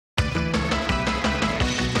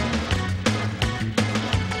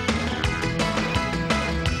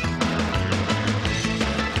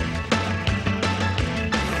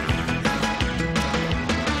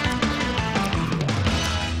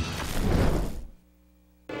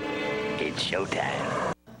It's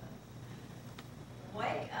showtime.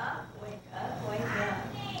 Wake up, wake up, wake up.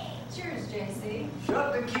 Cheers, JC.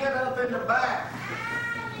 Shut the kid up in the back.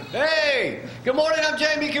 Hey, good morning, I'm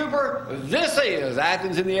Jamie Cooper. This is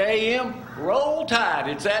Athens in the AM. Roll Tide.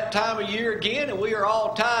 It's that time of year again, and we are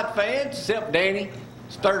all Tide fans, except Danny.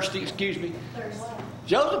 It's thirsty, excuse me. Thursday.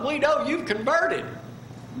 Joseph, we know you've converted.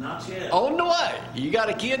 Not yet. On the way. You got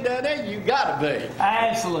a kid down there, you got to be.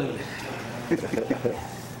 Absolutely.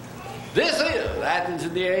 This is Athens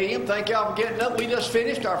in the AM. Thank y'all for getting up. We just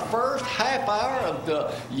finished our first half hour of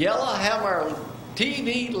the Yellowhammer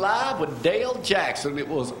TV Live with Dale Jackson. It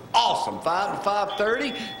was awesome. 5 to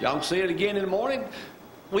 5:30. Y'all can see it again in the morning.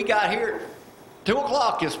 We got here at 2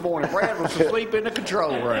 o'clock this morning. Brad was asleep in the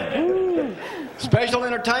control room. Special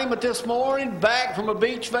entertainment this morning. Back from a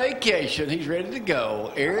beach vacation. He's ready to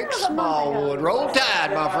go. Erik Smallwood. Roll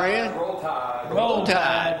Tide, my friend. Roll Tide. Roll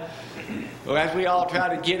Tide. Well, as we all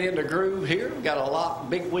try to get into groove here, we've got a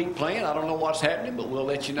big week planned. I don't know what's happening, but we'll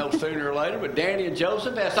let you know sooner or later. But Danny and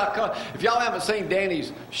Joseph, if y'all haven't seen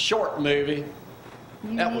Danny's short movie,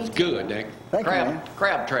 that was good, Nick.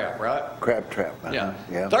 Crab Trap, right? Crab Trap. Yeah.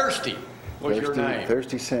 Yeah. Thirsty was your name.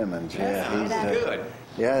 Thirsty Simmons. Yeah, That's good.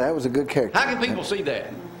 Yeah, that was a good character. How can people see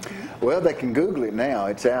that? Well, they can Google it now.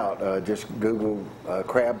 It's out. Just Google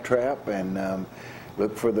Crab Trap and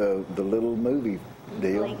look for the little movie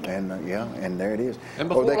deal, and and there it is. And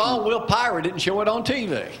before long, Will Pirate didn't show it on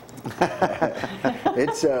TV.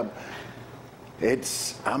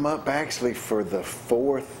 I'm up actually for the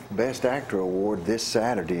 4th Best Actor Award this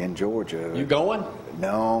Saturday in Georgia. You going?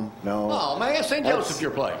 No. Oh man, send Joseph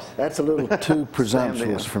your place. That's a little too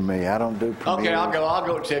presumptuous for me. I don't do premieres. Okay, I'll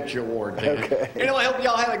go accept your award then. Okay. Anyway, I hope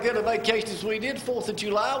y'all had a good vacation as we did. 4th of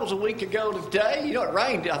July was a week ago today. You know, it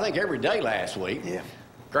rained, I think, every day last week. Yeah.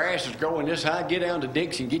 Grass is growing this high. Get down to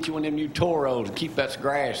Dixie and get you one of them new Toros and keep that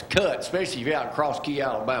grass cut, especially if you're out in Cross Key,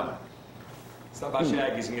 Alabama. Stop by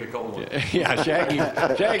Shaggy's and get a cold one. Yeah,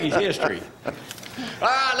 Shaggy's history. All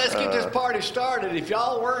right, let's get this party started. If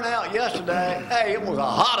y'all weren't out yesterday, hey, it was a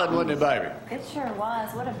hot one, wasn't it, baby? It sure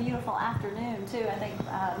was. What a beautiful afternoon, too. I think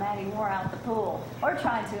Maddie wore out at the pool. Or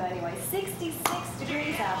tried to, anyway. 66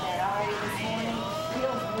 degrees out there already this morning.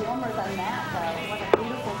 Feels warmer than that, though. What a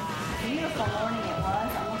beautiful, beautiful morning it was.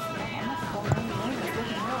 Almost full moon. The moon was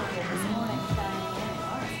looking really good this morning, shining in.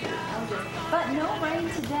 Honestly, gorgeous. But no rain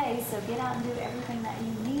today, so get out and do everything that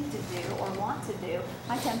you need to do or want to do.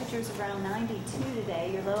 My temperature's around 92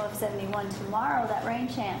 today. Your low of 71 tomorrow. That rain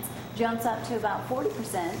chance jumps up to about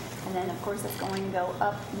 40%. And then, of course, it's going to go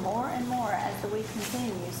up more and more as the week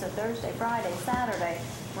continues. So Thursday, Friday, Saturday,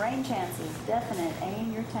 rain chances definite,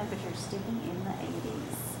 and your temperature sticking in the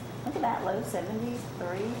 80s. Look at that, low 73.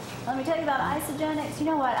 Let me tell you about Isogenics. You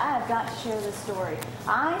know what? I have got to share this story.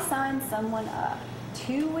 I signed someone up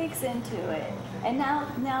 2 weeks into it, and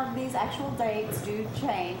now these actual dates do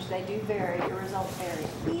change. They do vary. Your results vary.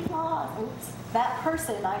 He lost. Oops. That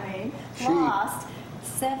person, lost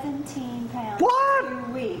 17 pounds in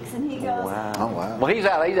 2 weeks, and he goes, Oh wow. Well, he's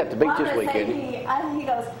at the beach this week, isn't he? He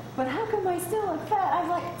goes, but how come I still look fat? I was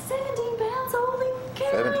like, 17 pounds, holy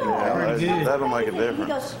cow. 17 pounds. That'll make a He difference.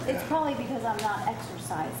 goes, it's probably because I'm not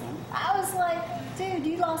exercising. I was like, dude,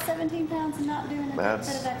 you lost 17 pounds and not doing a bit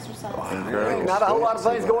of exercise. Incredible. Not a whole lot of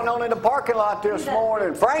things going on in the parking lot this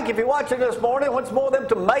morning. Frank, if you're watching this morning, what's more, them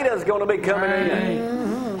tomatoes going to be coming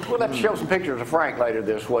in? We'll have to show some pictures of Frank later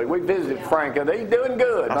this week. We visited Frank, and he's doing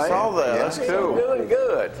good, man. I saw that. That's cool. He's doing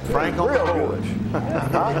good. Frank on real the good.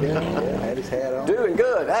 Had his hat on. Doing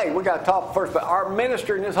good. Hey, we got to talk first, but our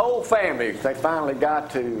minister and his whole family, they finally got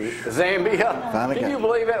to Zambia. Can you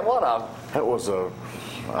believe it? That was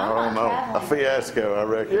I don't know, a fiasco, I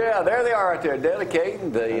reckon. Yeah, there they are right there,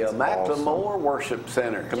 dedicating the Macklemore Worship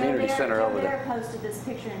Center, Community Center over there. Jo posted this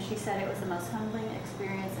picture, and she said it was the most humbling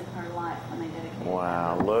experience in her life when they dedicated it.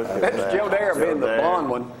 Wow, look at That's that. Joe Dare being the blonde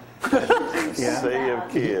one. Sea of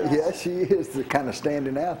kids. Yeah, she is kind of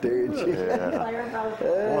standing out there, isn't she?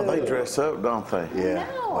 Well, they dress up, don't they? Yeah.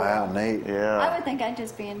 No. Wow, neat. Yeah. I would think I'd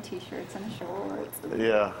just be in t-shirts and shorts.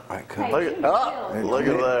 Yeah. Right, cool. Hey, Look Jim at, Hill. look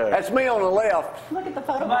at that. That's me on the left. Look at the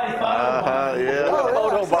photo. Yeah.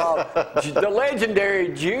 Photo Bob. The legendary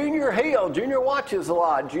Junior Hill. Junior watches a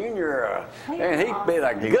lot. Junior, and he did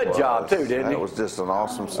a good job too, didn't he? That was just an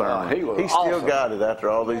awesome sermon. He was still awesome. got it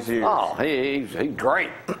after all these years. Oh, he's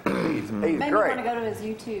great. He's Maybe you great. want to go to his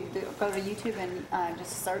YouTube, go to YouTube and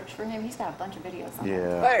just search for him. He's got a bunch of videos on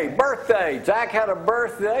Yeah. Hey, birthday. Zack had a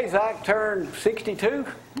birthday. Zack turned 62.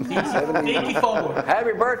 54.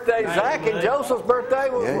 Happy birthday, Zack. And Joseph's birthday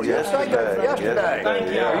was yesterday.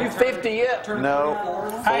 Thank you. Are you 50 yet?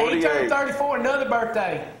 No, Hey, he turned 48. 34, another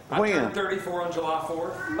birthday. I When? turned 34 on July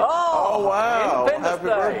 4th. Oh, wow. Independence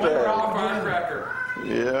Happy Day. birthday. Firecracker.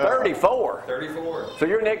 Yeah. 34. 34. So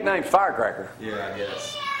your nickname's Firecracker. Yeah, I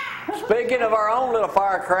guess. Speaking of our own little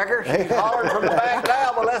firecracker, she's hollering from the back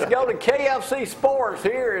now, but let's go to KFC Sports.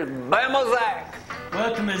 Here is Bama Zack.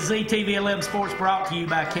 Welcome to ZTV 11 Sports, brought to you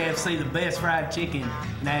by KFC, the best fried chicken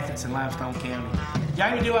in Athens and Limestone County.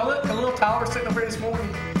 Jamie, do I look a little taller sitting up here this morning?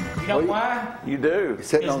 You know why? You do.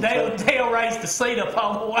 Sitting Because on top. Dale raised the seat up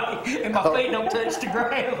all the way, and my feet don't touch the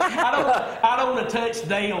ground. I don't want to touch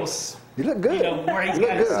Dale's. You look good. You know, where he's You look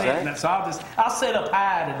got it good, sitting. Zach. So I'll sit up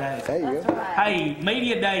high today. There you That's go. right. Hey,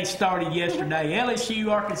 Media Day started yesterday.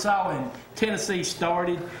 LSU, Arkansas, and Tennessee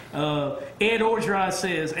started. Ed Orgeron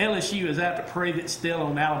says LSU is out to prove it's still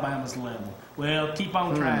on Alabama's level. Well, keep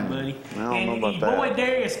on trying, buddy. I don't And know about your boy that.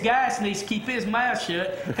 Darius Geis needs to keep his mouth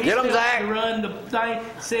shut. He Get 'em, still Zach. has to run the thing.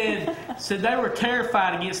 Said they were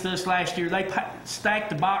terrified against us last year. They stacked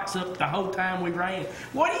the box up the whole time we ran.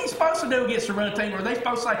 What are you supposed to do against the run team? Are they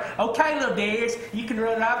supposed to say, okay, little Darius, you can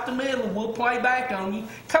run right up the middle, we'll play back on you?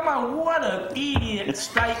 Come on, what an idiot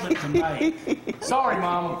statement to make. Sorry,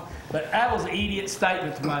 Mama, but that was an idiot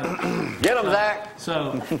statement to make. Get him, Zack.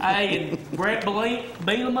 So, hey, and Brett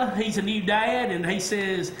Bielema, he's a new dad, and he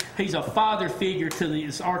says he's a father figure to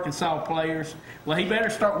these Arkansas players. Well, he better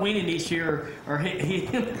start winning this year, or him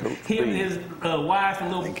and his wife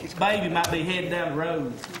and little baby might be heading down the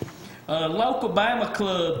road. Local Bama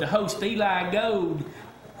club to host Eli Gold.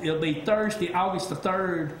 It'll be Thursday, August the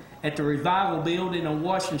 3rd, at the Revival Building on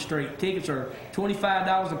Washington Street. Tickets are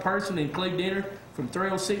 $25 a person, include dinner from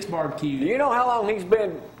 306 Do Barbecue. you know how long he's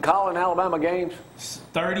been calling Alabama games?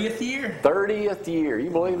 30th year. 30th year. You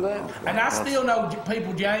believe that? And I still know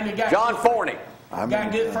people, Jamie, John Forney.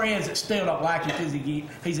 got good friends that still don't like him because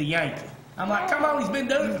he's a Yankee. I'm like, come on, he's been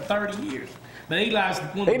doing it for 30 years. But Eli's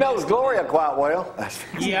one of He the knows best. Gloria quite well.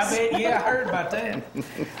 Yeah, I bet. Yeah, I heard about that.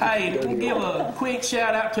 Hey, we'll give a quick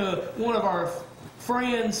shout out to one of our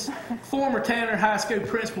friends, former Tanner High School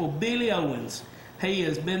principal Billy Owens. He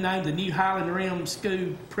has been named the new Highland Rim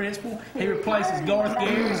School principal. He replaces Garth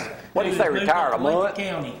Garris. What do you who say, has moved retired up a to Lincoln month?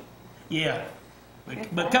 County. Yeah.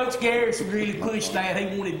 But Coach Garris really pushed that.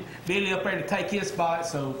 He wanted Billy up there to take his spot,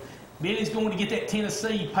 so Billy's going to get that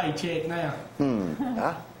Tennessee paycheck now.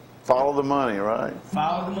 Follow the money, right?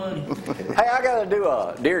 Follow the money. Hey, I got to do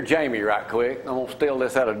a Dear Jamie right quick. I'm going to steal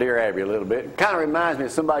this out of Dear Abby a little bit. It kind of reminds me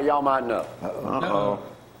of somebody y'all might know. Uh-oh.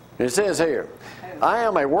 It says here, I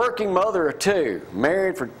am a working mother of two,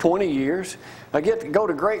 married for 20 years. I get to go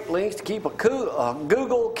to great lengths to keep a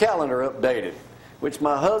Google Calendar updated, which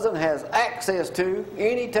my husband has access to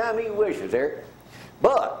anytime he wishes, Eric.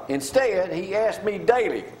 But instead, he asks me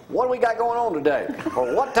daily, what do we got going on today?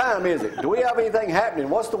 Or what time is it? Do we have anything happening?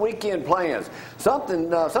 What's the weekend plans?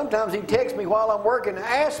 Sometimes he texts me while I'm working and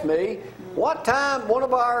asks me what time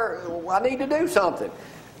I need to do something.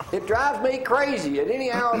 It drives me crazy. At any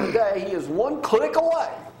hour of the day, he is one click away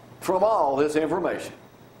from all this information.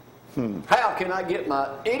 How can I get my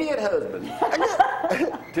idiot husband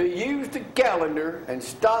to use the calendar and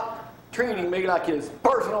stop treating me like his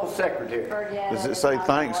personal secretary? Forget Does it it's say not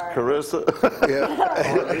thanks, gonna work. Carissa?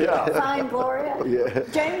 Yeah. Sign Gloria. Yeah.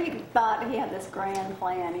 Jamie thought he had this grand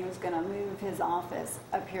plan. He was going to move his office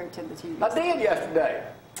up here to the TV. I did yesterday.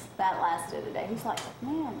 That lasted a day. He's like,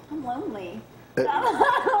 man, I'm lonely.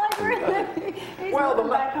 Like, really? He's Well,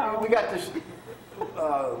 moving back home. we got this.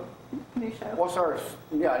 New show. What's our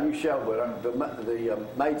new show? But the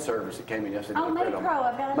maid service that came in yesterday. Oh, Maid Pro.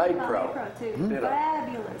 I've got to Maid talk Pro. about Maid Pro too. Did a-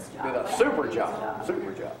 Fabulous job. Did a Fabulous super job.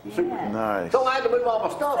 Super job. Super Yeah. job. Nice. So I had to move all my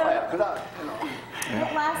stuff So- out because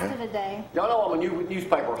It lasted a day. y'all know I'm a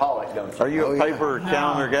newspaper holic, don't you? Are you Oh, a yeah. paper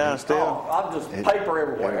calendar guy still? Oh, I'm just paper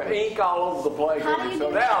everywhere, ink all over the place. How do you So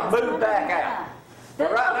do now that? I moved back out.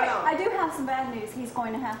 But right Okay, now- I do have some bad news. He's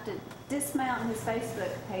going to have to dismount his Facebook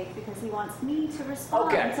page because he wants me to respond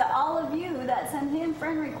Okay. to all of you that send him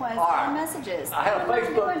friend requests All right. or messages. I had a I'm not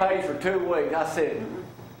Facebook doing- page for 2 weeks. I said,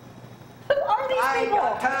 Who are these I ain't people?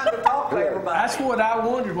 got time to talk to everybody. That's what I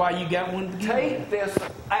wondered why you got one to begin with. Take this.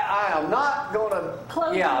 I am not going to.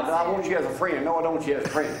 Close Yeah, this I in. want you as a friend. No, I don't want you as a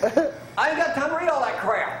friend. I ain't got time to read all that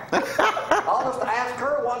crap. I'll just ask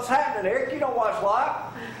her what's happening. Eric, you don't watch live.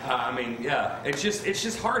 I mean, yeah, it's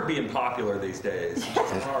just hard being popular these days. It's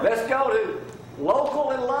just hard. Let's go to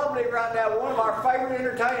local and lovely right now, one of our favorite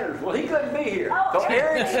entertainers. Well, he couldn't be here. Oh, So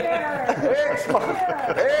Eric's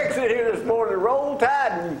in here this morning. Roll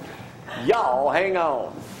Tide, and y'all hang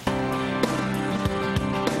on.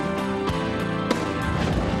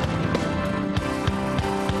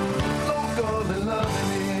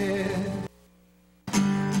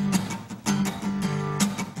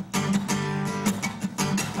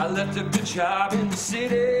 I left a good job in the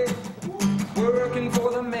city, working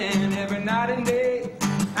for the man every night and day.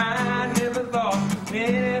 I never thought of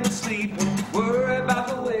winning or sleeping, worry about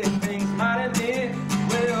the way things might have been.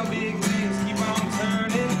 Well, big wheels keep on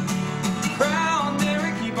turning, proud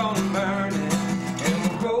Mary keep on burning,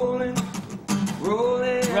 and we're rolling,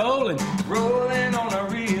 rolling, Rolling. rolling on a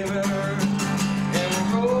river, and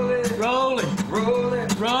we're rolling, Rolling. rolling,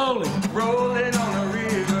 Rolling. rolling on a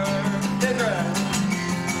river. That's right.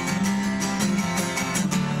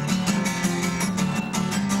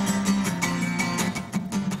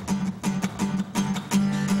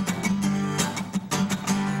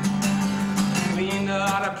 Cleaned a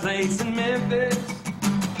lot of plates in Memphis,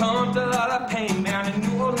 pumped a lot of pain down in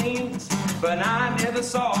New Orleans, but I never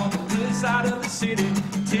saw the good side of the city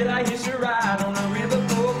till I hitched a ride on a river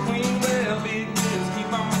for Queen. Well, big wheels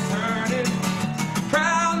keep on turning,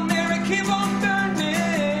 proud Mary keep on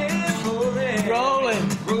burning, rolling, Rolling.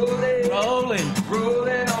 rolling, Rolling.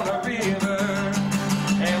 rolling on a river,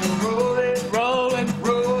 and we're rolling, Rolling.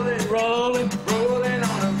 rolling, Rolling. rolling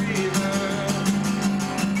on a river.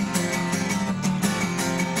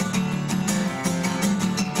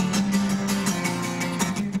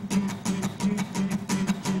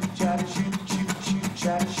 Try to shoot, shoot, shoot,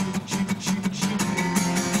 try to shoot, shoot, shoot,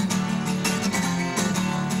 shoot.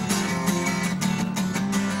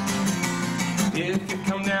 If you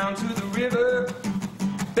come down to the river,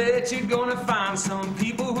 bet you're gonna find some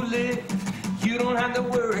people who live. You don't have to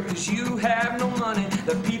worry, cause you have no money.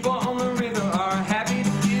 The people on the river are happy to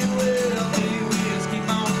give. Well, big wheels keep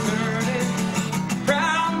on turning,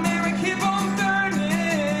 proud Mary keep on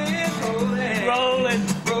burning, rolling, Rolling.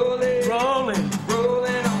 rolling, Rolling.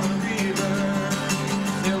 rolling on the river.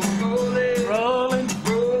 Still rolling, Rolling.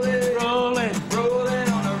 rolling, Rolling. rolling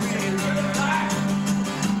on the river.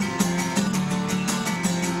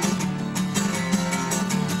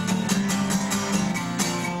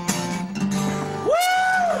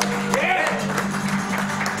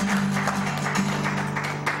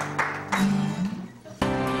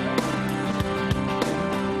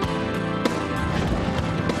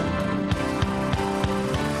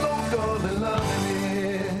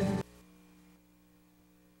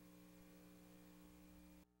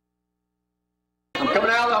 I'm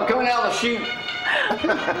coming out of the chute.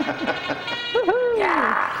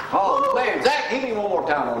 Oh, man, Zack, hit me one more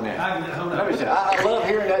time on that. Hold Let me on. see. I love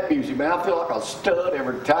hearing that music, man. I feel like a stud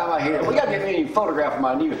every time I hear it. We got to get me a photograph of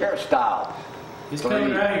my new hairstyle. It's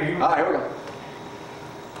coming right here. All right, here we go.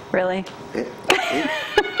 Really?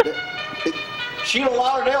 Sheila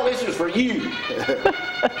Lauderdale, this is for you.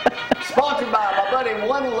 Sponsored by my buddy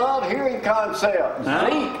One Love Hearing Concept.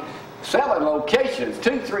 Zeke, 7 locations,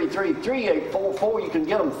 233-3844. You can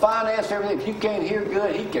get them financed, everything. If you can't hear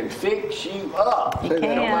good, he can fix you up. He Say that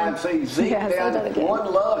can. online, see Zeke Yeah, say down that at again.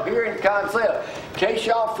 One Love Hearing Concept. In case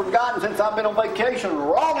y'all forgotten, since I've been on vacation,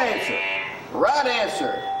 wrong answer. Right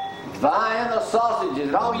answer. Vienna sausages,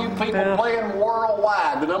 and all you people playing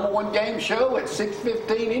worldwide. The #1 game show at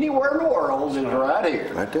 6:15 anywhere in the world is right here.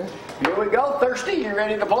 Right there. Here we go. Thirsty, you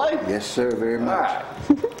ready to play? Yes, sir, very All much. right.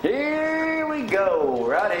 Here we go.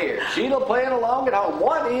 Right here. Sheila playing along at home.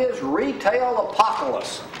 What is retail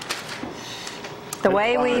apocalypse? The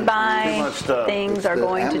way we Too buy much stuff. things are The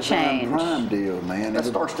going to Amazon change. Prime deal, man. That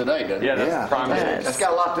starts today, doesn't it? Yeah, that's Yeah. prime Yes. day. That's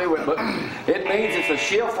got a lot to do with it, but it means it's a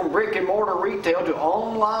shift from brick and mortar retail to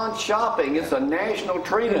online shopping. It's a national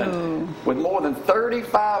trend with more than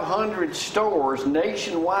 3,500 stores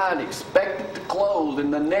nationwide expected to close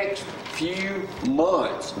in the next few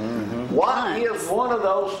months. What is one of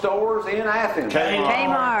those stores in Athens? Kmart.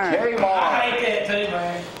 I Kmart. hate that too,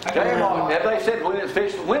 man. Kmart. Have they said when it's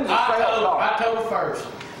finished? When's the sale start? October 1st.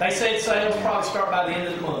 They said sales probably start by the end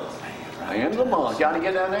of the month. End of the month. Got to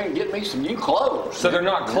get down there and get me some new clothes. So they're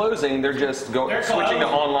not closing, they're just They're switching to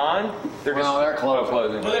closing. online? They're Well, they're closing.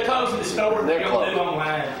 closing. Well, they're closing the store. They're They're going to do closed.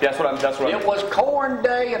 online. That's what It was corn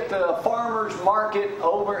day at the farmers market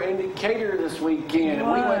over in Decatur this weekend.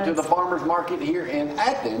 And we went to the farmers market here in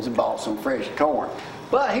Athens and bought some fresh corn.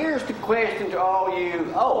 But here's the question to all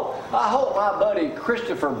you. Oh, I hope my buddy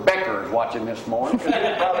Christopher Becker is watching this morning because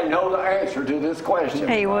he'll probably know the answer to this question.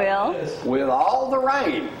 He will. With all the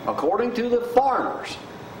rain, according to the farmers,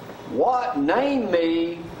 name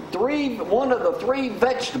me one of the three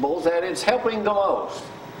vegetables that is helping the most?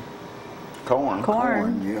 Corn.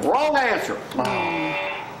 Corn, yeah. Wrong answer.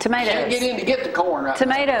 Tomatoes. Can't get in to get the corn right now.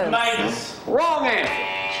 Tomatoes. Tomatoes. Wrong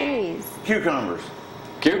answer. Cheese. Cucumbers.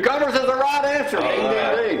 Cucumbers is the right answer.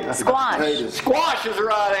 Indeed. Squash. Potatoes. Squash is the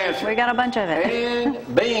right answer. We got a bunch of it.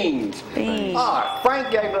 And beans. Beans. All right,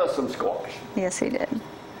 Frank gave us some squash. Yes, he did.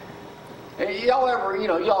 Hey, y'all ever,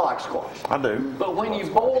 y'all like squash. I do. But when you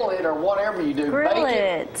boil it or whatever you do, Grill bake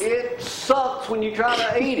it. it sucks when you try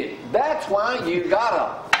to eat it. That's why you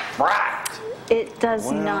gotta fry it. It does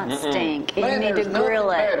not stink. You Man, need to there's nothing grill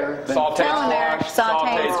it. better than Sauteed Tell 'em, Eric,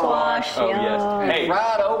 sauteed squash. Oh, Yum. yes. Hey,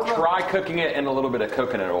 fried okra. try cooking it in a little bit of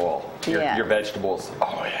coconut oil. Yeah. Your vegetables.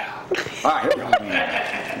 Oh, yeah. All right, here we go.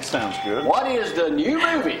 That sounds good. What is the new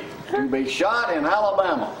movie to be shot in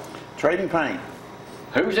Alabama? Trading Paint.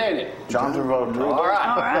 Who's in it? John Travolta. All right.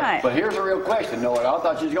 All right. But here's a real question. No, I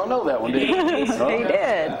thought you was going to know that one, didn't you? He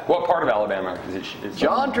did. What part of Alabama is it?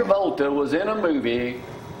 John Travolta was in a movie,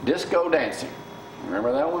 Disco Dancing.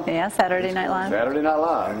 Remember that one? Yeah, Saturday Night Live. Saturday Night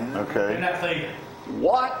Live. In Okay. that theater.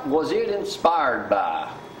 What was it inspired by?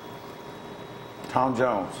 Tom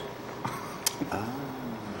Jones.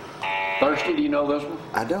 Thirsty, do you know this one?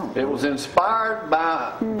 I don't. It was inspired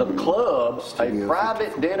by the clubs, a Studio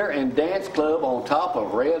private 54. dinner and dance club on top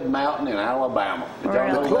of Red Mountain in Alabama. Did y'all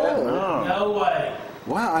know Really? that? Oh. No way.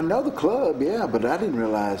 Wow, I know the club, yeah, but I didn't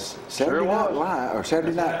realize Saturday Night was. Live or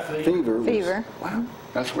Saturday Night Saturday Night Fever. Fever. Wow,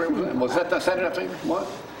 That's where it was at. Was that the Saturday Night Fever? What?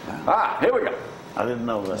 All right, here we go. I didn't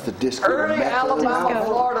know the that. disco. Early mecca of Alabama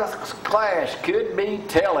Florida clash could be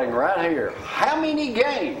telling right here. How many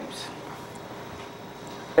games,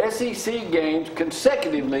 SEC games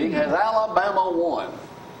consecutively, has Alabama won?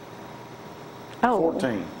 Oh,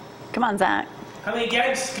 14. come on, Zach. How many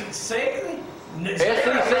games consecutively?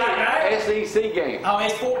 SEC game. Oh,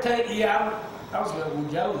 it's 14. Yeah, I was going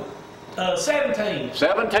with Joe. 17.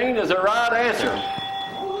 17 is the right answer.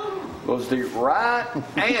 Was the right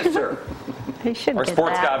answer. He should Our get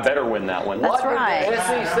sports that. guy better win that one. That's What did right.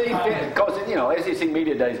 the SEC, because SEC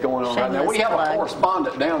Media Day is going on right now. We Shameless have a plug.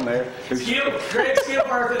 correspondent down there. who's- Greg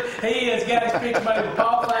Skilworth, he has got his picture made with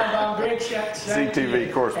Paul Feinbaum, Greg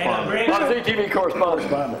CTV correspondent. Not a CTV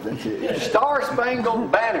correspondent. That's it. Star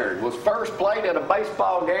Spangled Banner was first played at a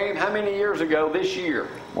baseball game how many years ago this year?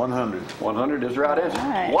 100. 100 is the right answer.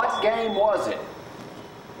 Right. What game was it?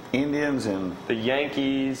 Indians and The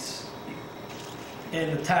Yankees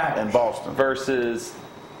in the Tigers. and Boston. versus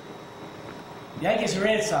Yankees and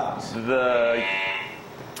Red Sox. the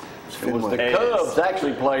It was the A's. Cubs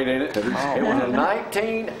actually played in it. It was in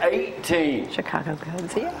 1918. Chicago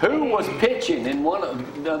Cubs, yeah. Who was pitching in one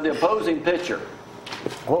of the opposing pitcher?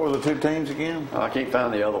 What were the two teams again? I can't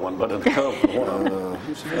find the other one, but the Cubs was one of them.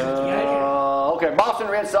 Okay, Boston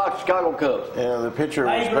Red Sox, Chicago Cubs. Yeah, the pitcher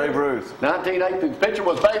was Babe Ruth. Babe Ruth. 1918. The pitcher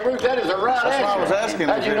was Babe Ruth. That is the right That's answer. why I was asking.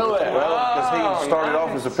 How'd you know that? Well, because he started nice. off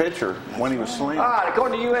as a pitcher when he was slim. All right,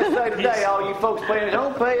 according to USA Today, all you folks paying attention,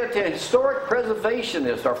 don't pay attention. Historic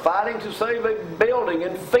preservationists are fighting to save a building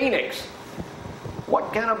in Phoenix.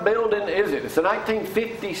 What kind of building is it? It's a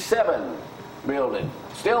 1957 building.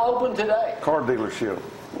 Still open today. Car dealership.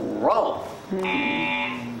 Wrong.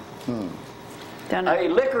 Don't know. A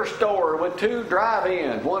liquor store with two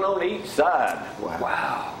drive-ins, one on each side.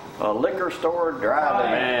 Wow. A liquor store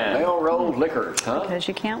drive-in. man. Melrose Liquors, huh? Because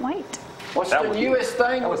you can't wait. What's That the was- newest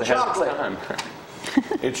thing that was with ahead of its chocolate? time.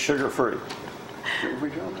 It's sugar-free.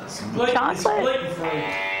 Chocolate. Gluten-free.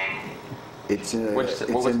 It's What it's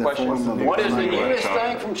was in the the question? form of What is the Chocolate. newest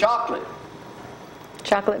thing from chocolate?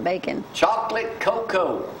 Chocolate bacon. Chocolate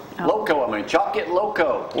cocoa. Oh. Loco, I mean, chocolate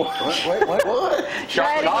loco. Wait, what?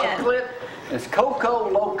 Try it again. Chocolate, it's Coco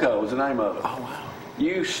Loco is the name of it. Oh wow.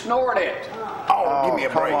 You snort it. Oh, give me a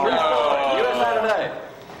come break. on. USA Today.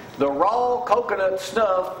 The raw coconut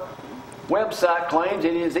snuff website claims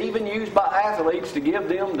it is even used by athletes to give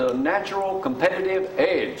them the natural competitive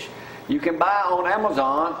edge. You can buy on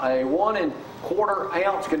Amazon a 1 1/4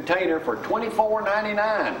 ounce container for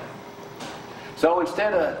 $24.99. So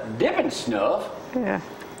instead of dipping snuff, Yeah.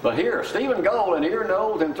 but here, Stephen Gold, an ear,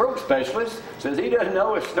 nose, and throat specialist, says he doesn't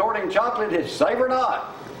know if snorting chocolate is safe or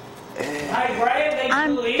not. Hey, Brad, they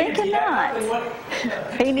I'm do thinking not.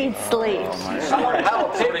 He needs sleep. I don't have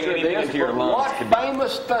a Putting picture of anything this, into your but lungs what could be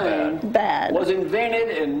famous thing Bad. was invented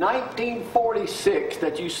in 1946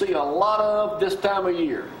 that you see a lot of this time of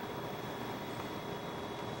year?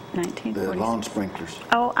 The 1940. lawn sprinklers.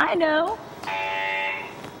 Oh, I know.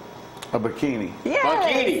 A bikini. Yes.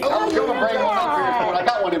 Bikini. I was going to bring one up here, but I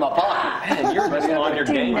got one in my pocket. Man, you're just on your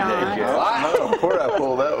Do game not. today, Joe. No, where'd I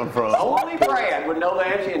pull that one from? Only Brad would know the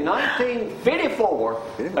answer. In 1954,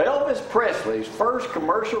 Elvis Presley's first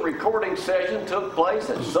commercial recording session took place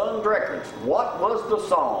at Sun Records. What was the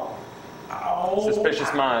song?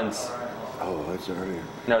 Suspicious Minds. Oh, that's earlier.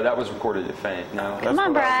 No, that was recorded at Fame. No. Come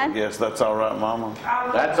on, Brad. Yes, that's all right, Mama.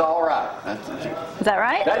 That's all right. Is that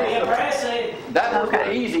right? That Yeah, is Brad said. that was Okay.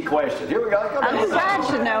 the easy question. Here we go. I think Brad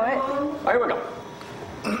should know it. Here we go.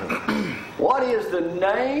 What is the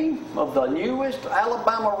name of the newest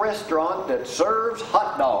Alabama restaurant that serves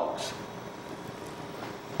hot dogs?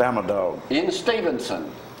 Bama dog. In Stevenson,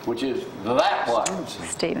 which is that place.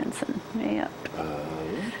 Stevenson. Yep.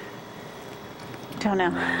 Don't know.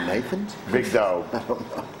 Nathan's? Big dog.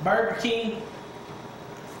 Burger King.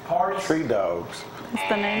 Hardee's. Tree dogs. What's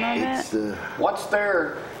the name of It's it? What's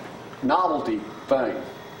their novelty thing?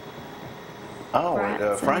 Oh,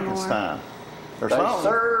 Rats Frankenstein. Or They something.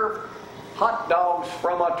 serve hot dogs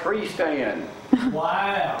from a tree stand.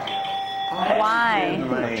 Wow. Why?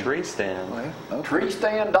 A tree stand. Tree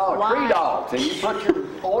stand dog, Why? tree dogs. And you put your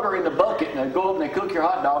order in the bucket and they go up and they cook your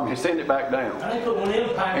hot dog and they send it back down. I didn't put one in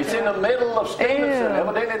the pack. It's in the middle of Stevenson. Ew.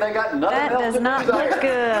 Evidently they got nothing That else does to do not there. look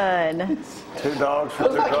good. 2 dogs for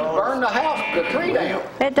Looks 2 like you dogs. burned the house, the tree down.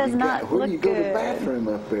 It does You not where look do you go to the good. bathroom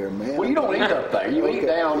up there, man? Well, you don't eat up there. You eat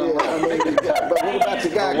down Yeah, I mean, but what about the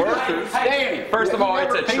guy? Danny, First of you all,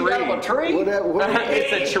 never it's a peed out of a tree?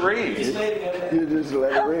 It's a tree. Just let it go down. You just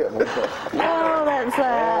let it rip. Okay. Oh, that's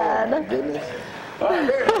sad. Goodness. All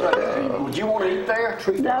right, would you want to eat there?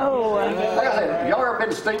 No. Like I said, y'all ever been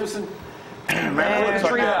to Stevenson? Man, it looks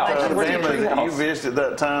like Treehouse. the Where's the family that you treehouse? visited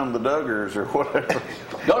that time, the Duggars or whatever.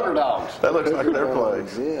 Duggar dogs. That looks like their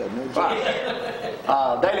place. Yeah, no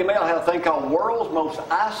joke. Daily Mail had a thing called World's Most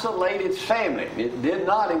Isolated Family. It did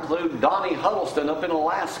not include Donnie Huddleston up in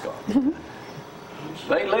Alaska.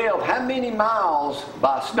 They live how many miles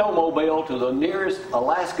by snowmobile to the nearest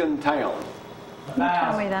Alaskan town?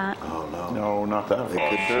 Tell me that. Oh, no. No, not that They far.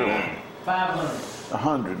 couldn't Sure. do that. 500.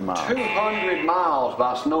 100 miles. 200 miles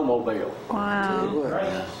by snowmobile. Wow.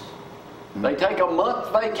 Great. They take a month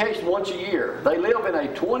vacation once a year. They live in a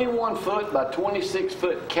 21-foot by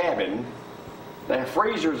 26-foot cabin. Their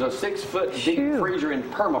freezer is a 6-foot deep Phew. freezer in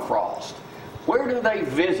permafrost. Where do they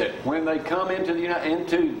visit when they come into the United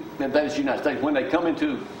States? When they come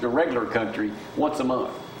into the regular country once a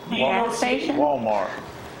month? Gas station? Walmart.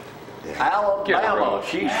 Alabama.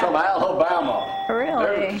 She's from Alabama.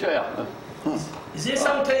 Really? Yeah. Is this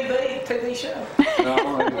on TV show?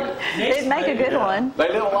 No, It'd make a good one. they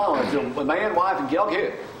live alone. It's a man, wife, and kid.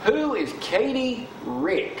 Okay, who is Katie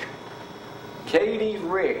Rick? Katie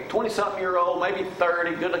Rick, 20-something-year-old, maybe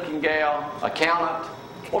 30, good-looking gal, accountant.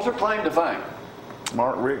 What's her claim to fame?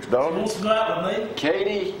 Mark Rick's daughter. Wants to go out with me?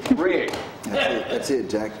 Katie Rick. That's it.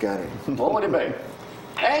 Jack got it. What would it be?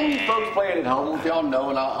 And you folks playing at home, if y'all know,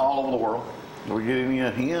 and all over the world. Do we get any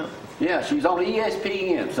hint? Yeah, she's on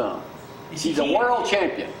ESPN, son. She's a world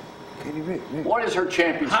champion. Katie Rick. What is her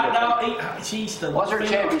championship? Hot dog eat. She's the. What's her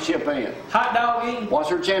championship in? Hot dog eating. What's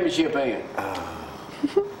her championship in?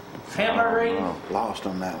 Hamburger eating. Oh, lost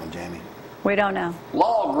on that one, Jamie. We don't know.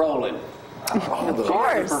 Log rolling. Oh, the-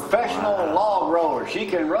 She's a professional log roller. She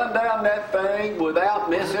can run down that thing without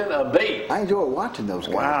missing a beat. I enjoy watching those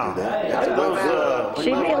guys Wow. do that. Hey, Those,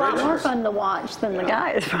 She'd be a lot more fun to watch than the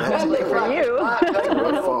guys, probably That's for like you. my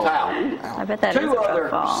favorite little towel. I bet that is Two a other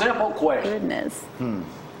tough fall. simple questions. Goodness.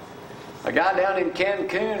 A guy down in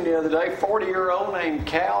Cancun the other day, 40-year-old named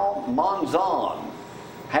Cal Monzon,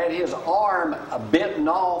 had his arm bitten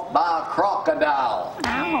off by a crocodile.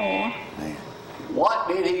 Ow. Man. What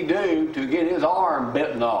did he do to get his arm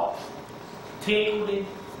bitten off? Tickled him.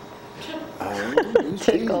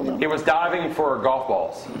 Tickled him. He was diving for golf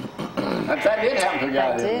balls. That did happen to a guy.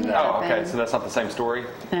 That did didn't it? Oh, okay. happen. So that's not the same story.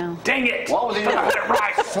 No. Dang it! What was he doing?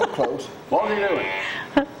 So close. What was he doing?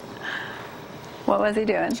 What was he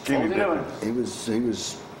doing? What was he doing? He was.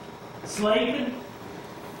 Sleeping.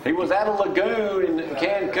 He was at a lagoon in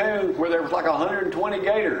Cancun where there was like 120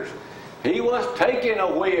 gators. He was taking a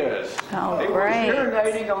whiz. Oh, he great. was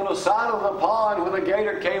urinating on the side of the pond when the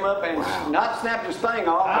gator came up and not snapped his thing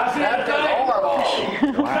off, but snapped his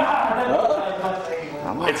arm off.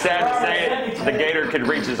 It's sad to say it, the gator could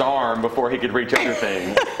reach his arm before he could reach other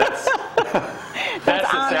things. That's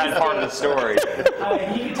the sad part of the story.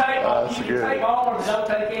 Hey, you can take arms, don't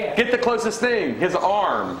take it. Get the closest thing, his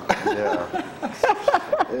arm. Yeah.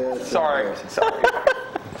 Sorry.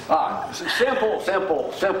 All right, simple,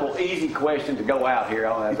 easy question to go out here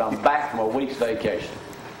as I'm back from a week's vacation.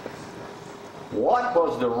 What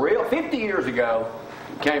was the real, 50 years ago,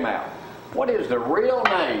 it came out, What is the real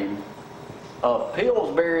name of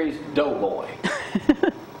Pillsbury's Doughboy?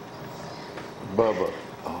 Bubba.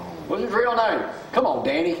 What's his real name? Come on,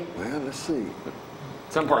 Danny. Well, let's see.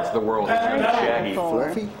 Some parts of the world it's Shaggy.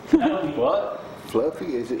 Fluffy? What?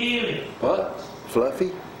 Fluffy? Is it Erik. What?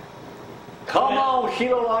 Fluffy? Come on,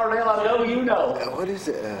 Sheila Lauderdale, I know you know. What is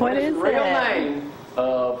it? What is the real it? name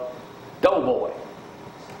of Doughboy?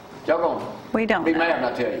 Y'all gonna We don't be know. mad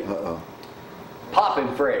when I tell you. Uh-oh.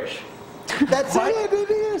 Poppin' Fresh. That's it. It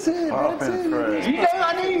is it. That's Poppin' it. Fresh. You know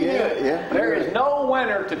I knew you did. Yeah. There is no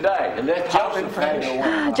winner today unless Joseph had a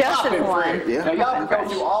winner. Joseph Poppin' won. Fresh. Yeah. Now y'all can go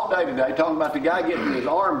through all day today talking about the guy getting his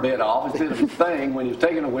arm bit off instead of his thing when he was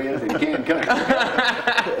taking a whiz in Can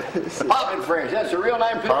Country. Poppin' Fresh. That's the real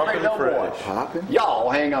name of Pillsbury Poppin' Doughboy. Fresh. Poppin'? Y'all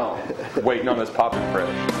hang on. Waiting on this popping fresh.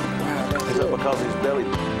 Is that because his belly?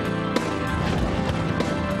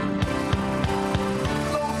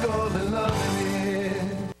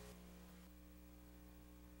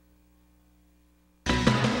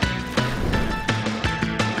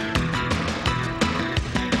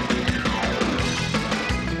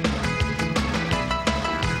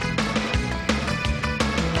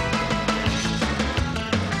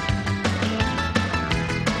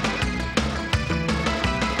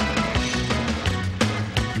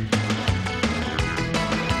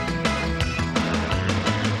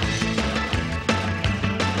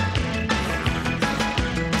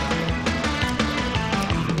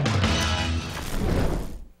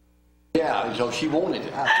 Yeah, so she wanted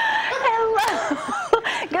it. Hello.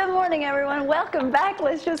 Good morning, everyone. Welcome back.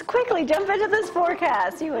 Let's just quickly jump into this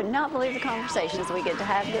forecast. You would not believe the conversations we get to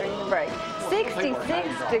have during the break.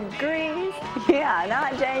 66 degrees. Yeah,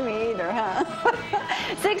 not Jamie either, huh?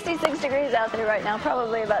 66 degrees out there right now,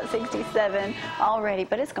 probably about 67 already,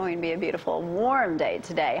 but it's going to be a beautiful, warm day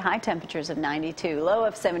today. High temperatures of 92, low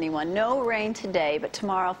of 71. No rain today, but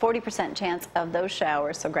tomorrow, 40% chance of those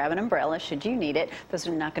showers, so grab an umbrella should you need it. Those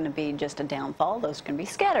are not going to be just a downfall. Those are going to be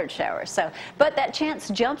scattered showers. So, but that chance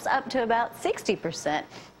jumps up to about 60%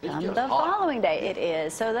 on the following day. It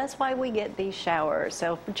is. So that's why we get these showers.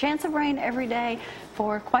 So chance of rain every day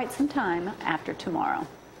for quite some time after tomorrow.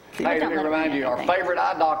 Hey, let me remind you, our favorite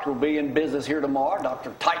eye doctor will be in business here tomorrow.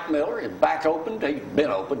 Dr. Tyke Miller is back open. He's been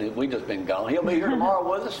open. We've just been gone. He'll be here tomorrow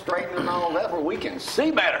with us, straightening all that where we can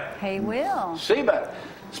see better. He will. See better.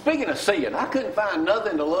 Speaking of seeing, I couldn't find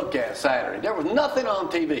nothing to look at Saturday. There was nothing on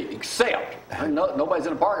TV except, nobody's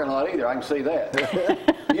in the parking lot either, I can see that.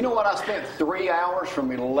 You know what I spent 3 hours from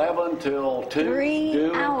 11 till 2 3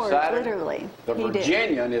 doing hours, Saturday? literally. The He did.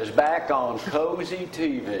 Virginian is back on Cozy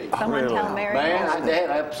TV. Someone tell Mary. Man, I had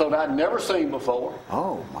an episode I'd never seen before.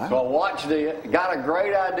 Oh, wow. So I watched it. Got a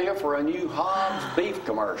great idea for a new Hobbs beef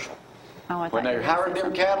commercial. Oh, I When thought you they were hired gonna say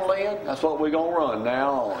them something. cattle in, that's what we're going to run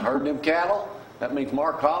now on. Herd them cattle. That means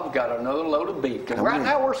Mark Hobbs got another load of beef. 'Cause right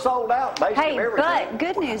now we're sold out basically Hey, everything. but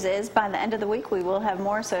good news is by the end of the week we will have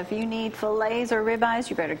more. So if you need fillets or ribeyes,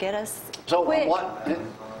 you better get us So quick. what?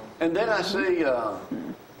 And then I see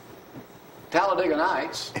Talladega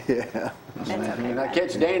Nights, Yeah. That's okay. and I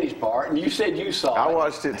catch Danny's part. And you said you saw I it.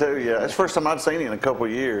 watched it too, yeah. It's the first time I'd seen it in a couple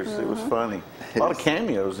of years. It was funny. A lot of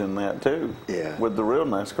cameos in that too. Yeah. With the real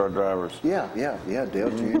NASCAR drivers. Yeah. Dale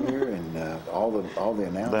Jr. and all the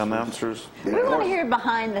announcers. The announcers. We want to hear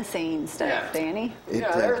behind the scenes stuff, Yeah. Danny.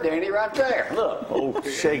 Yeah, there's Danny right there. Look, Oh,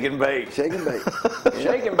 shake and bake. Shake and bake.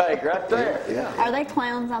 shake and bake right there. Yeah. Are they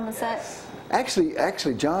clowns on the set?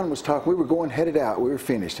 Actually, John was talking. We were headed out. We were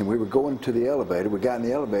finished, and we were going to the elevator. We got in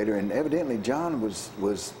the elevator, and evidently John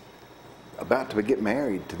was about to get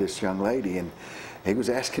married to this young lady, and he was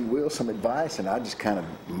asking Will some advice, and I just kind of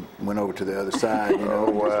went over to the other side,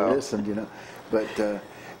 just listened, But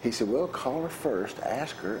he said, well, call her first,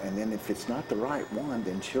 ask her, and then if it's not the right one,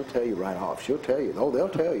 then she'll tell you right off. She'll tell you. Oh, they'll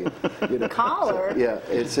tell you. Call her? Yeah,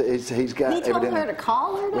 he's got. He told evidently, her to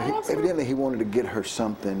call her to well, ask her? Evidently, he wanted to get her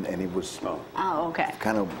something, and he was Oh, okay.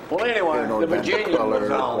 kind of. Well, anyway, paranoid the about Virginia color. was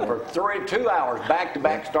on for 2 hours back to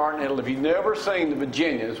back starting. And if you've never seen the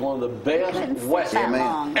Virginia, it's one of the best Couldn't sit westerns that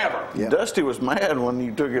long. ever. Yeah. Dusty was mad when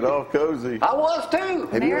you took it off Cozy. I was too.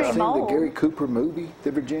 Have you Mary ever seen Mold. the Gary Cooper movie, The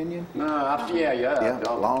Virginian? No, yeah. Yeah,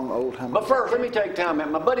 long old time. But first, let me take time, man.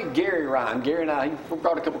 My buddy Gary Ryan, Gary and I, he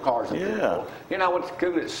brought a couple cars in. Yeah. He and I went to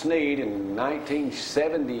school at Sneed in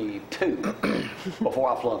 1972 before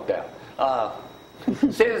I flunked out.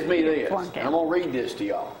 Sends me this. Flunked out. I'm going to read this to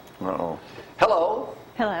y'all. Uh-oh. Hello.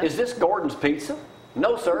 Hello. Is this Gordon's Pizza?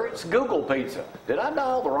 No, sir, it's Google Pizza. Did I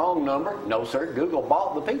dial the wrong number? No, sir, Google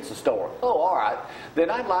bought the pizza store. Oh, all right. Then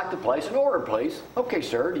I'd like to place an order, please. Okay,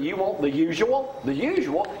 sir, do you want the usual? The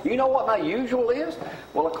usual? You know what my usual is?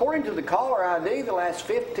 Well, according to the caller ID, the last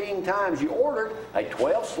 15 times you ordered a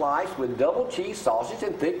 12 slice with double cheese sausage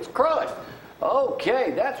and thick crust.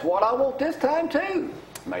 Okay, that's what I want this time, too.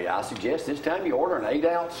 May I suggest this time you order an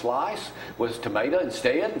 8-ounce slice with tomato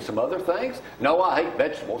instead and some other things? No, I hate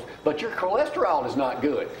vegetables, but your cholesterol is not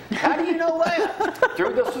good. How do you know that?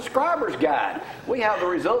 Through the subscriber's guide. We have the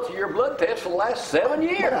results of your blood test for the last 7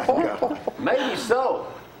 years. Maybe so,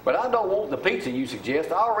 but I don't want the pizza you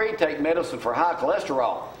suggest. I already take medicine for high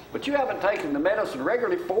cholesterol. But you haven't taken the medicine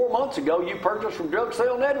regularly. 4 months ago, you purchased from Drug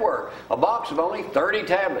Sale Network a box of only 30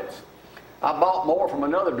 tablets. I bought more from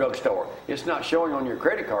another drugstore. It's not showing on your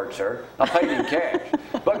credit card, sir. I paid in cash.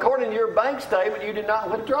 But according to your bank statement, you did not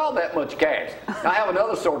withdraw that much cash. I have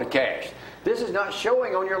another sort of cash. This is not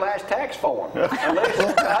showing on your last tax form, unless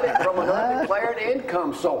you got it from an undeclared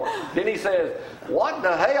income source. Then he says, what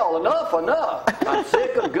the hell, enough. I'm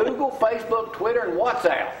sick of Google, Facebook, Twitter, and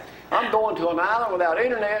WhatsApp. I'm going to an island without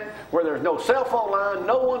internet, where there's no cell phone line,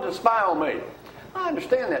 no one to spy on me. I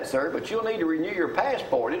understand that, sir, but you'll need to renew your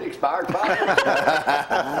passport. It expired 5 years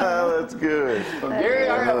ago. That's good. Well, Gary,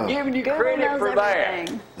 I'm giving you credit for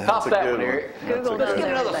that. Pop that one, Erik. Let's get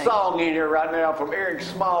another song in here right now from Erik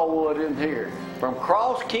Smallwood in here. From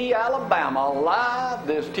Cross Key, Alabama, live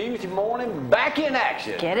this Tuesday morning, back in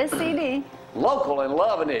action. Get a CD. Local and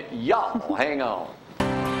loving it. Y'all, hang on.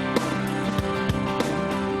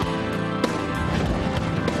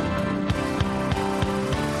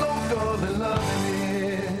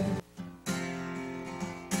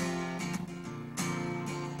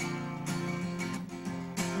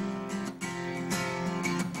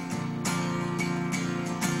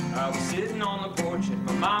 I was sitting on the porch at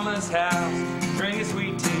my mama's house, drinking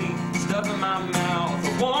sweet tea, stuff in my mouth.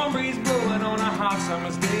 A warm breeze blowing on a hot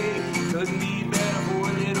summer's day. Couldn't be better for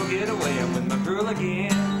a little getaway. I'm with my girl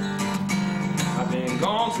again. I've been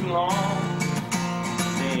gone too long.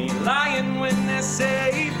 They ain't lying when they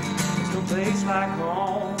say there's no place like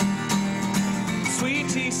home. Sweet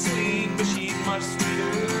tea, sweet, but she's much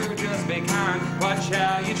sweeter. Just be kind, watch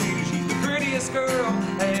how you treat her. She's the prettiest girl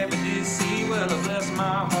I ever did see. Well, bless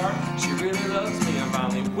my heart, she really loves me. I'm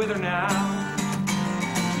finally with her now.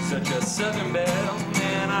 She's such a Southern belle,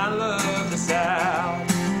 man, I love the South.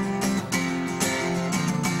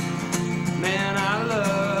 Man, I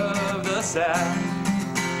love the South.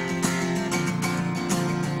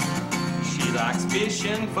 She likes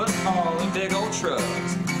fishing, football, and big old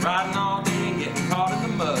trucks, riding all day and getting caught in the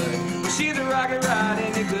mud. But she's a rocket ride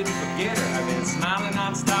and you couldn't forget her. I've been smiling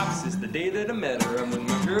non-stop since the day that I met her. I'm with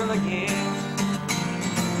my girl again.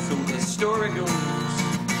 So the story goes,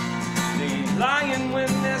 they ain't lying when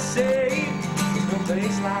they say there's no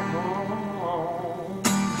place like home.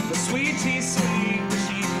 The sweet tea's sweet, but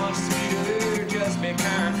she's much sweeter. Just be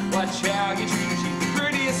kind, watch how you treat her. She's the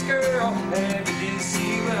prettiest girl I ever did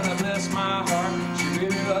see. Well, I bless my heart, she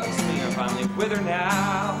really loves me. I'm finally with her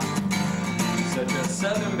now. She's such a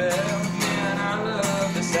Southern belle, man, I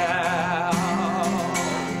love the South.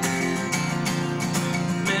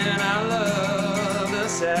 Man, I love the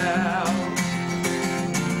South.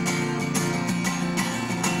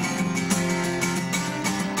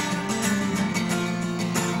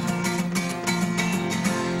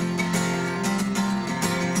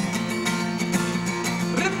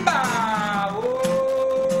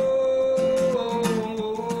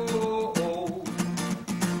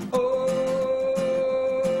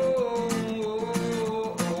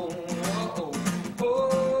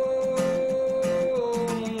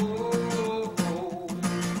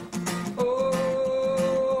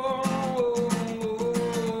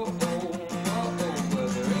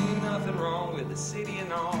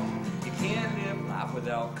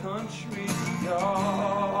 Without country,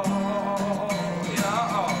 y'all.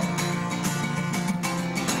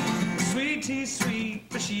 Sweet tea, sweet,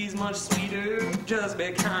 but she's much sweeter. Just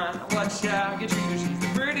be kind, watch out, you treat her. She's the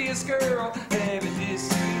prettiest girl ever did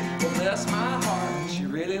see. Well, bless my heart, she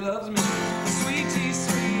really loves me. Sweet tea,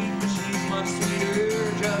 sweet, but she's much sweeter.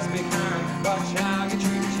 Just be kind, watch how you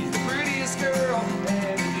treat her. She's the prettiest girl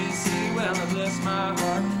ever did see. Well, bless my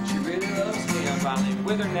heart, she really loves me. I'm finally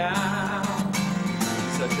with her now.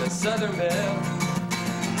 Such a Southern belle,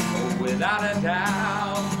 oh, without a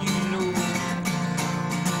doubt, you know,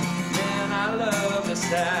 man, I love the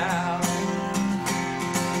South.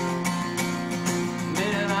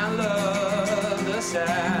 Man, I love the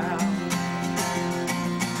South.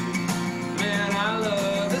 Man, I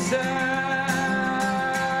love the South.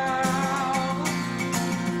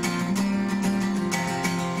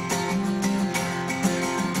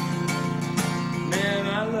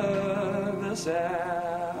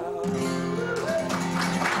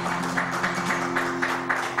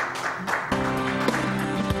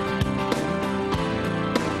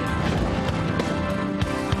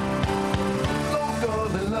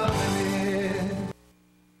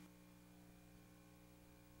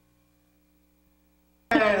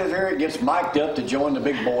 gets mic'd up to join the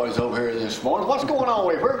big boys over here this morning. What's going on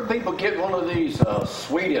with? Where can people get one of these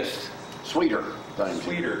sweeter things?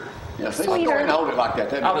 Sweeter. Yes, go ahead and hold it like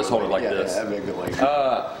that. I'll just hold it like this. That'd be a good way.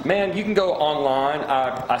 Man, you can go online.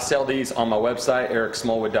 I sell these on my website,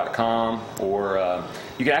 eriksmallwood.com, or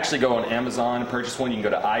you can actually go on Amazon and purchase one. You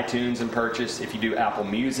can go to iTunes and purchase. If you do Apple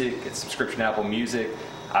Music, it's subscription to Apple Music.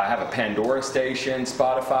 I have a Pandora station,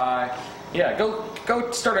 Spotify. Yeah, go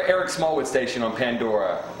start an Erik Smallwood station on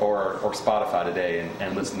Pandora or Spotify today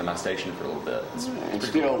and listen to my station for a little bit. And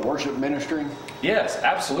still worship ministry? Yes,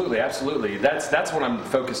 absolutely. That's what I'm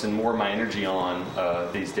focusing more of my energy on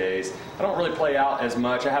these days. I don't really play out as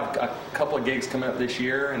much. I have a couple of gigs coming up this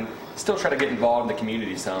year and still try to get involved in the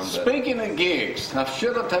community some. But. Speaking of gigs, I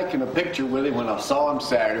should have taken a picture with him when I saw him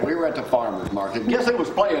Saturday. We were at the farmer's market. Guess who was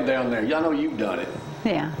playing down there? I know you've done it.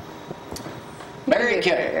 Yeah. Barry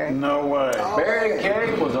Kay. No way. Barry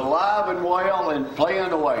Kay was alive and well and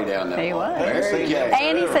playing away down there. He was. Barry Kay.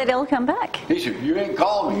 And he said he'll come back. He said, you ain't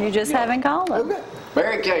called me. You just haven't called him.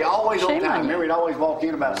 Barry Kay, always on Shame time. on you. Remember, he'd always walk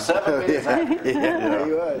in about 7 minutes after. Yeah,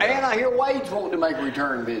 he was. And I hear Wade's wanting to make a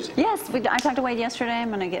return visit. Yes, I talked to Wade yesterday. I'm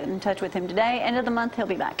going to get in touch with him today. End of the month, he'll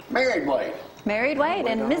be back. Married Wade. Married Wade,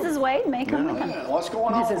 and Mrs. Wade may come with him. Yeah, what's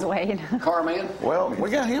going on? Mrs. Wade. Carman? Well,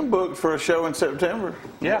 we got him booked for a show in September.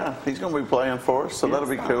 Yeah, he's going to be playing for us, so that'll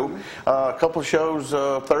be cool. A couple of shows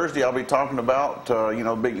Thursday I'll be talking about,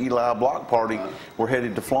 big Eli block party. We're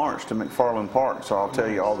headed to Florence to McFarland Park, so I'll tell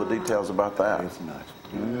you all the details about that. That's nice.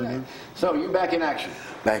 Mm-hmm. So you back in action?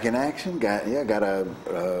 Back in action. I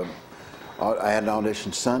had an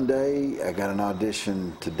audition Sunday. I got an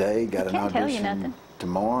audition today. Got an Can't tell you audition nothing.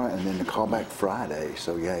 tomorrow, and then the call back Friday.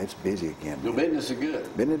 So yeah, it's busy again. Your business is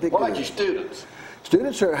good. Business is What good. about your students?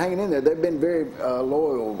 Students are hanging in there. They've been very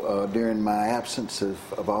loyal during my absence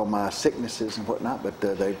of all my sicknesses and whatnot, but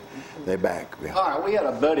they're back. Yeah. All right, we had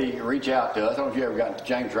a buddy reach out to us. I don't know if you ever got to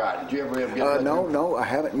James Wright. Did you ever get that? No, I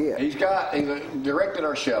haven't yet. He directed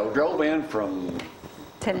our show, drove in from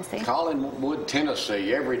Tennessee. Collinwood,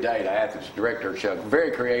 Tennessee, every day to Athens to direct our show.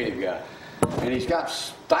 Very creative guy. And he's got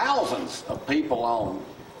thousands of people on.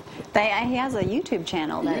 He has a YouTube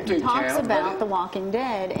channel that talks about The Walking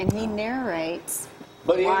Dead, and he narrates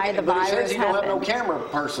why the virus he says he don't have no happened. camera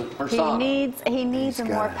persona. He needs a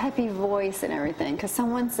more got it. peppy voice and everything. Because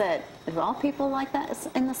someone said, if all people like that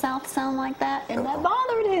in the South sound like that, and that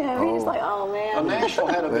bothered him. He's like, oh man. Nashville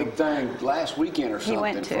had a big thing last weekend or went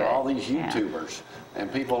something to for it. all these Yeah. YouTubers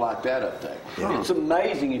and people like that up there. It's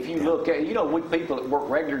amazing if you look at, we people that work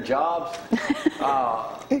regular jobs,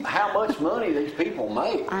 how much money these people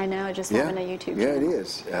make. I know, just having a YouTube channel. Yeah, it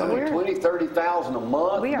is. I mean, 20, 30,000 a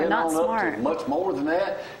month. We are then not on up smart. to much more than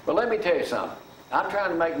that. But let me tell you something. I'm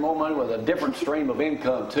trying to make more money with a different stream of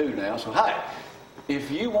income too now. So hey, if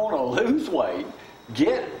you want to lose weight,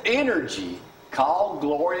 get energy, call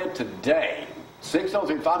Gloria today.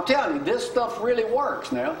 603. I'm telling you, this stuff really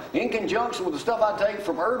works now. In conjunction with the stuff I take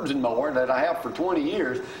from Herbs and More that I have for 20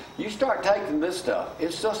 years, you start taking this stuff.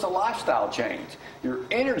 It's just a lifestyle change. Your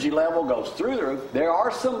energy level goes through the roof. There are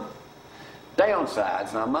some downsides,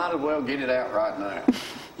 and I might as well get it out right now.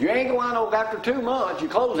 You ain't going to, after 2 months, your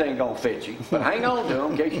clothes ain't going to fit you. But hang on to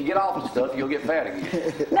them in case you get off the stuff, you'll get fat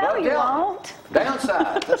again. No, you won't.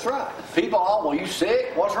 Downsides, that's right. People, well, you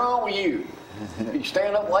sick? What's wrong with you? You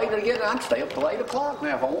staying up late again? I'd stay up till 8 o'clock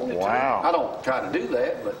now if I wanted to. I don't try to do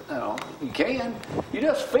that, but you can. You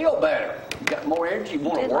just feel better. You got more energy. You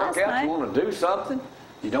want to work out. You want to do something.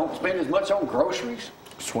 You don't spend as much on groceries.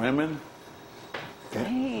 Swimming.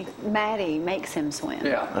 Hey, Maddie makes him swim.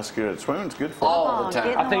 Yeah, That's good. Swimming's good for all the Get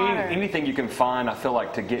in time. I think water. anything you can find, I feel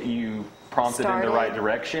like, to get you prompted in the right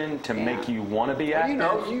direction, to make you want to be active.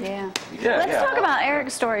 Let's talk about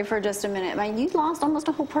Erik's story for just a minute. I mean, you lost almost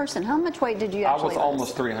a whole person. How much weight did you actually lose? I was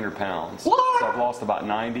almost 300 pounds. So I've lost about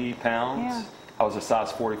 90 pounds. Yeah. I was a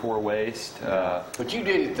size 44 waist. But you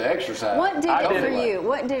did it to exercise. What did it for you?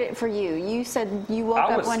 What did it for you? You said you woke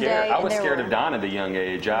up one day I was scared of dying at a young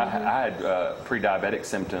age. I had pre-diabetic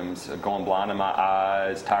symptoms, going blind in my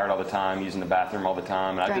eyes, tired all the time, using the bathroom all the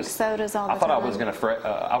time. And Drank sodas all the time. I thought I was going to.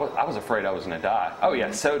 I was afraid I was going to die. Oh yeah,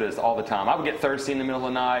 sodas all the time. I would get thirsty in the middle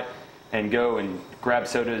of the night and go and grab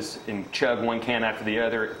sodas and chug one can after the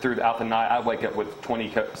other throughout the night. I'd wake up with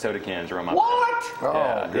 20 soda cans around my What?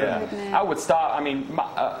 Yeah. I would stop. I mean,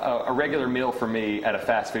 a regular meal for me at a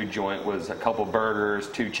fast food joint was a couple burgers,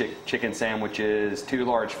 2 chicken sandwiches, 2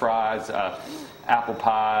 large fries, apple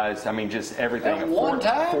pies. I mean, just everything. At one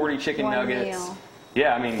time? 40 chicken nuggets. Meal.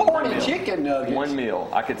 Yeah, I mean, 40 chicken nuggets. One meal.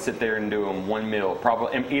 I could sit there and do them one meal,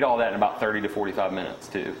 probably, and eat all that in about 30 to 45 minutes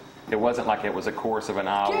too. It wasn't like it was a course of an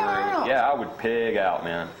hour. Yeah, I would pig out,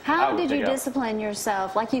 man. How did you discipline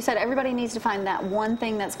yourself? Like you said, everybody needs to find that one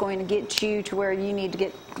thing that's going to get you to where you need to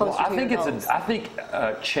get closer to your goals. I think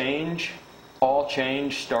change, all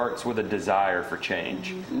change starts with a desire for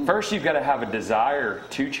change. First, you've got to have a desire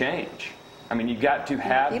to change. I mean, you've got to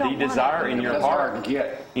have the desire in your heart.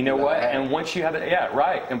 You know what? And once you have that, yeah,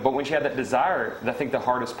 right. But once you have that desire, I think the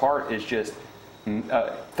hardest part is just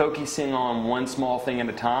focusing on one small thing at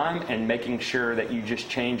a time and making sure that you just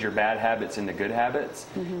change your bad habits into good habits.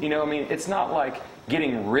 You know, I mean, it's not like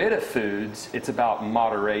getting rid of foods. It's about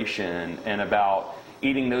moderation and about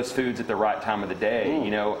eating those foods at the right time of the day.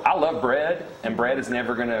 You know, I love bread, and bread is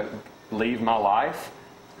never going to leave my life.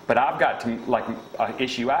 But I've got to, like, an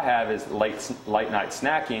issue I have is late night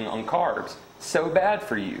snacking on carbs. So bad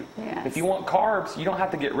for you. Yes. If you want carbs, you don't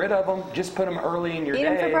have to get rid of them. Just put them early in your day. Eat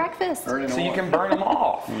them for breakfast. So you can burn them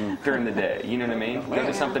off during the day. You know what I mean? Go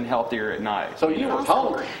to something healthier at night. So you was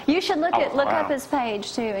hungry. You should look up his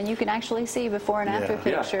page too, and you can actually see before and after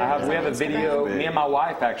pictures. Yeah, we have a video. Me and my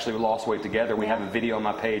wife actually lost weight together. We have a video on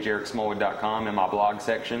my page, ericsmallwood.com, in my blog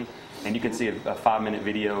section. And you can see a 5-minute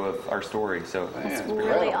video of our story. So it's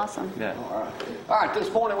really awesome. Yeah. All right.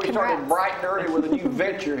 This morning we started bright and early with a new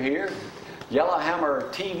venture here. Yellowhammer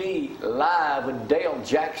TV Live with Dale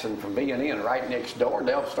Jackson from BNN right next door.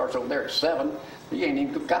 Dale starts over there at 7. He ain't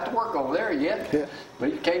even got to work over there yet. Yeah.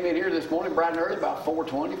 But he came in here this morning bright and early, about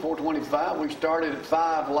 4:20, 4:25. We started at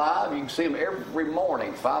 5 live. You can see him every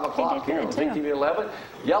morning, 5 o'clock here on ZTV 11.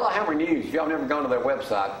 Yellowhammer News, if y'all have never gone to their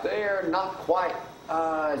website, they're not quite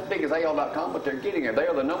as big as AL.com, but they're getting there. They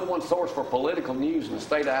are the #1 source for political news in the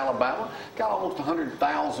state of Alabama. Got almost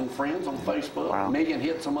 100,000 friends on Facebook, a million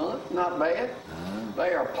hits a month. Not bad.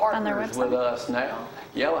 They are partners with us now.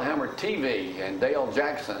 Yellowhammer TV and Dale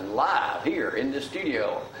Jackson live here in the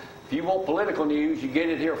studio. If you want political news, you get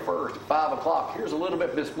it here first at 5 o'clock. Here's a little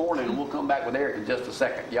bit this morning, and we'll come back with Erik in just a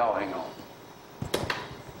second. Y'all hang on.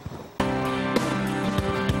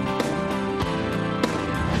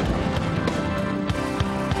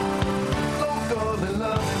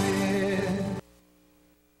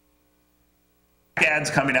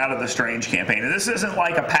 Ads coming out of the Strange campaign, and this isn't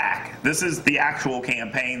like a pack. This is the actual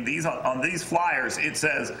campaign. On these flyers, it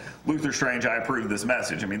says, "Luther Strange, I approve this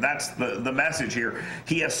message." I mean, that's the message here.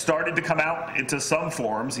 He has started to come out into some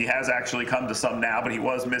forums. He has actually come to some now, but he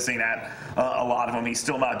was missing at a lot of them. He's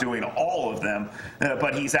still not doing all of them,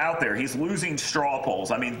 but he's out there. He's losing straw polls.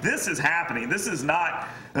 I mean, this is happening. This is not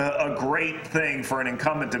a great thing for an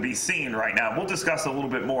incumbent to be seen right now. We'll discuss a little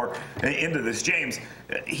bit more into this. James,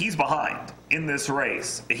 he's behind in this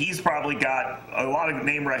race. He's probably got a lot of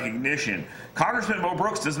name recognition. Congressman Mo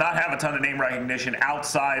Brooks does not have a ton of name recognition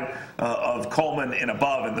outside of Coleman and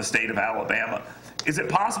above in the state of Alabama. Is it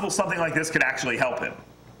possible something like this could actually help him?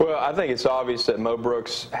 Well, I think it's obvious that Mo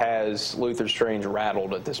Brooks has Luther Strange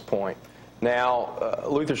rattled at this point. Now,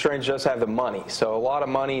 Luther Strange does have the money, so a lot of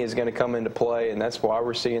money is going to come into play, and that's why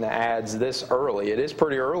we're seeing the ads this early. It is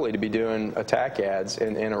pretty early to be doing attack ads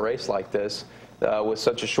in a race like this with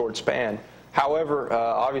such a short span. However,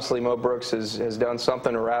 obviously Mo Brooks has done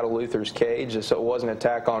something to rattle Luther's cage, so it was an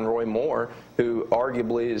attack on Roy Moore, who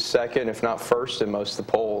arguably is second, if not first, in most of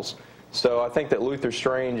the polls. So I think that Luther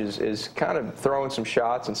Strange is kind of throwing some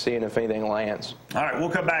shots and seeing if anything lands. All right, we'll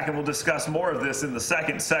come back and we'll discuss more of this in the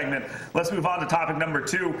second segment. Let's move on to topic number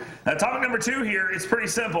 2. Topic number 2 here is pretty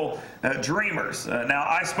simple, dreamers. Now,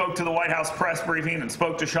 I spoke to the White House press briefing and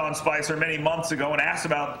spoke to Sean Spicer many months ago and asked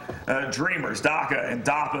about dreamers, DACA and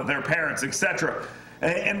DAPA, their parents, etc.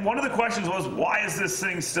 And one of the questions was, why is this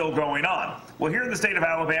thing still going on? Well, here in the state of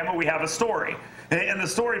Alabama, we have a story. And the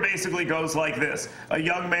story basically goes like this. A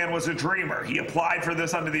young man was a dreamer. He applied for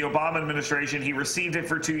this under the Obama administration. He received it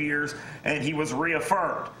for 2 years, and he was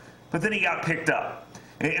reaffirmed. But then he got picked up.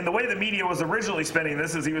 And the way the media was originally spinning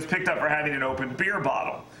this is he was picked up for having an open beer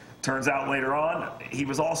bottle. Turns out later on, he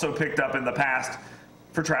was also picked up in the past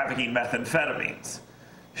for trafficking methamphetamines.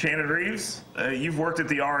 Shannon Reeves, you've worked at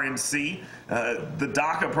the RNC. The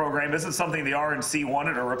DACA program isn't something the RNC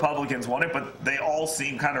wanted or Republicans wanted, but they all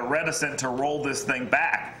seem kind of reticent to roll this thing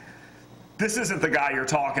back. This isn't the guy you're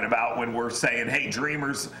talking about when we're saying, hey,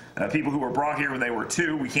 dreamers, people who were brought here when they were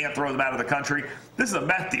 2, we can't throw them out of the country. This is a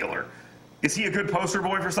meth dealer. Is he a good poster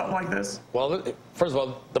boy for something like this? Well, first of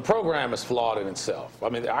all, the program is flawed in itself. I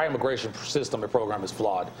mean, our immigration system, the program is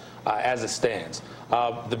flawed as it stands.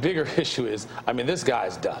 The bigger issue is, I mean, this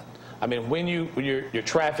guy's done. I mean, when you're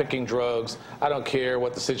trafficking drugs, I don't care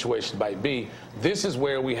what the situation might be, this is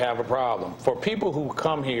where we have a problem. For people who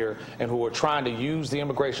come here and who are trying to use the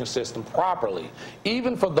immigration system properly,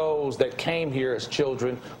 even for those that came here as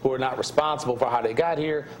children who are not responsible for how they got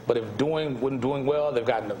here, but if when doing well, they've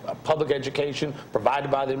gotten a public education provided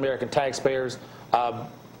by the American taxpayers,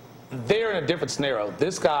 they're in a different scenario.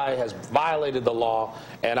 This guy has violated the law,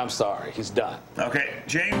 and I'm sorry, he's done. Okay,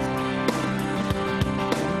 James?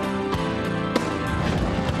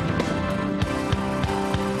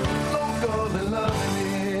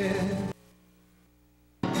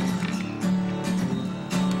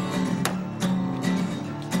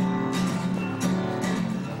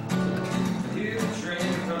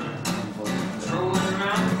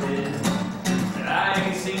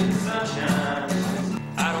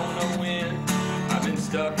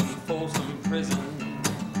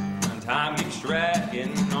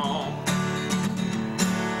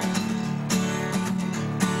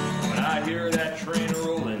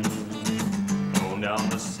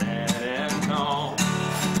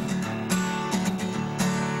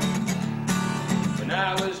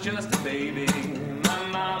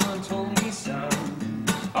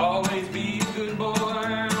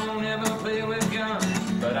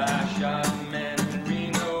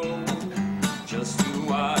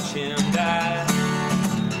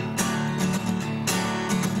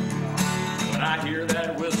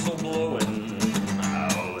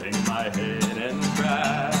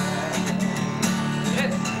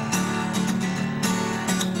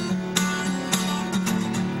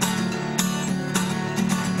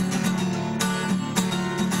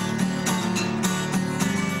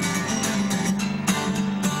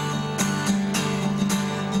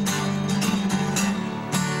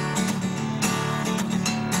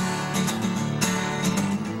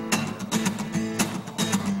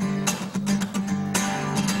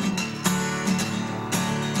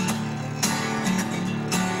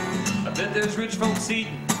 There's rich folks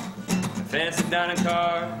eating fancy dining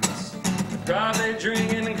cars, probably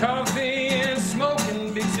drinking coffee and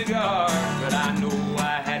smoking big cigars. But I know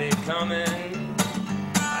I had it coming.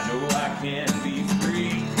 I know I can be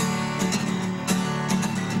free.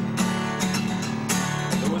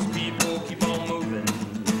 Those people keep on moving,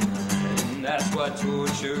 and that's what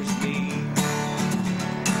tortures me.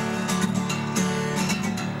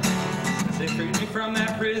 As they freed me from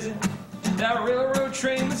that prison, that railroad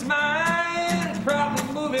train was mine.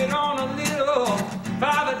 Probably move it on a little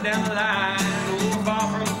farther down the line. Oh, far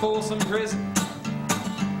from Folsom Prison,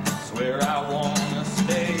 it's where I want